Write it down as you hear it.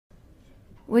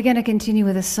We're going to continue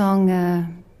with a song. It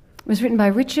was written by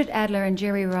Richard Adler and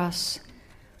Jerry Ross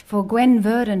for Gwen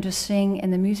Verdon to sing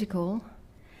in the musical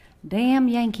Damn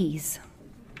Yankees.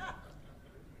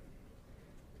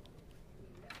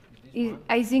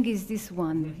 I think it's this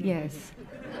one, yes.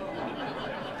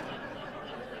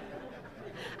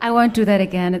 I won't do that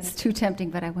again. It's too tempting,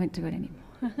 but I won't do it anymore.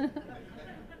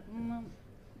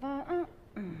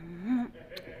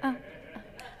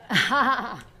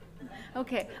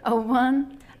 Okay, a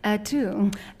one, a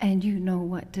two, and you know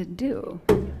what to do.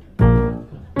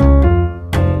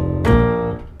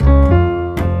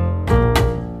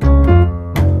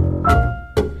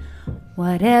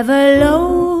 Whatever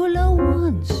Lola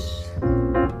wants,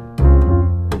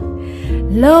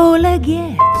 Lola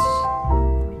gets.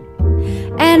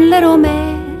 And little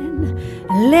man,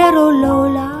 little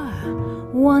Lola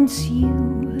wants you.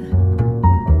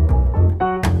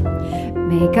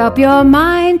 Make up your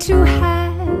mind to have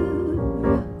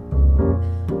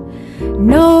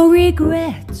no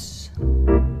regrets.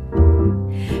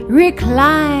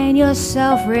 Recline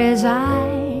yourself,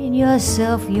 resign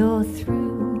yourself, you're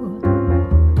through.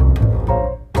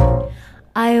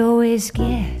 I always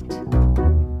get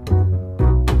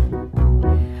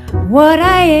what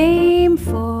I aim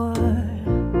for,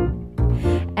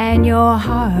 and your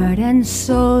heart and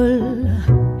soul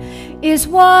is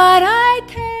what I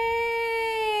came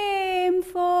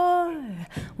for.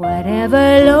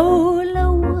 Whatever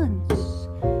Lola wants,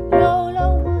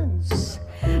 Lola wants,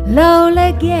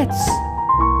 Lola gets,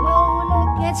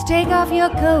 Lola gets. Take off your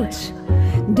coat,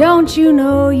 don't you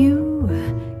know you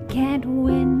can't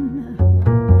win?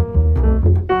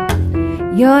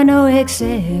 You're no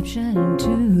exception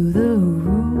to the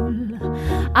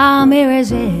rule. I'm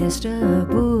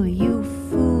irresistible, you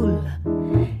fool.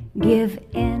 Give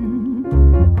in.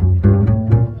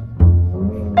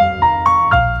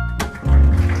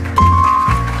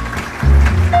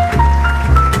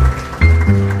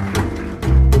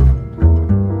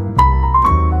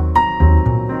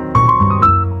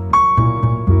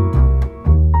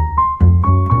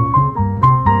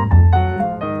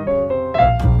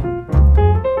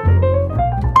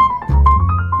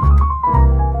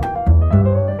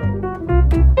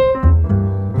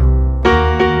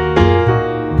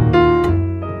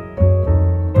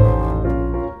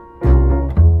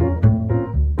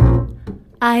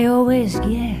 I always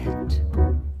get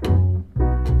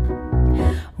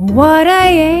what I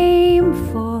aim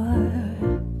for,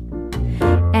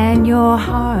 and your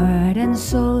heart and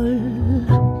soul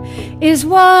is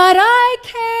what I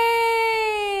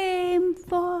came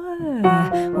for.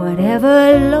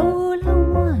 Whatever Lola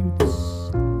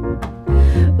wants,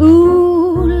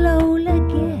 ooh, Lola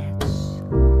gets.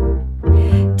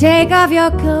 Take off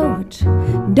your coat,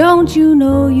 don't you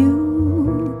know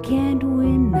you can't win?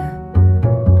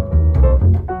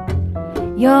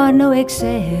 You're no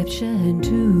exception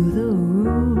to the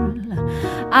rule.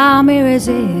 I'm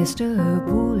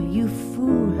irresistible, you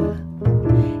fool.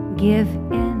 Give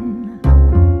in.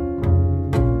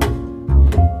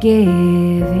 Give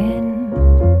in.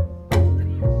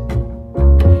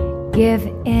 Give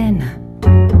in.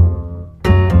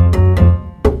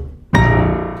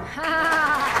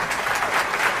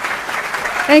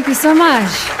 Thank you so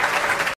much.